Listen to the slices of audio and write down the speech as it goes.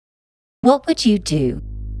What would you do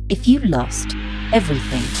if you lost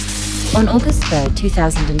everything? On August 3,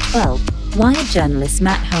 2012, Wired journalist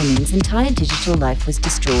Matt Honing's entire digital life was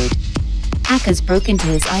destroyed. Hackers broke into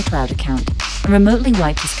his iCloud account and remotely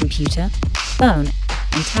wiped his computer, phone,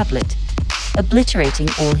 and tablet, obliterating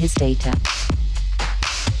all his data.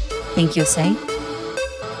 Think you're safe?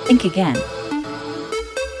 Think again.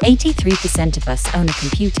 83% of us own a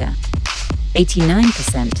computer.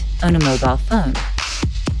 89% own a mobile phone.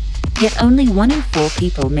 Yet only 1 in 4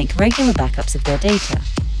 people make regular backups of their data.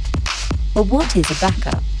 But what is a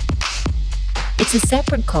backup? It's a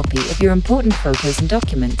separate copy of your important photos and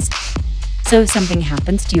documents. So if something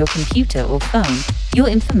happens to your computer or phone, your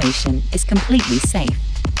information is completely safe.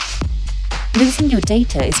 Losing your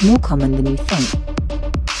data is more common than you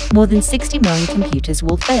think. More than 60 million computers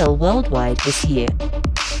will fail worldwide this year.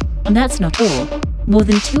 And that's not all. More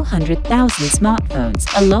than 200,000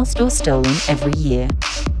 smartphones are lost or stolen every year.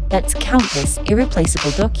 That's countless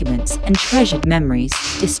irreplaceable documents and treasured memories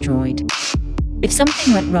destroyed. If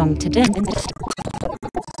something went wrong today,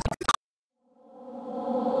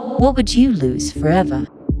 what would you lose forever?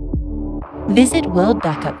 Visit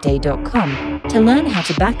worldbackupday.com to learn how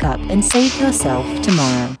to back up and save yourself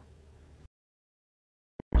tomorrow.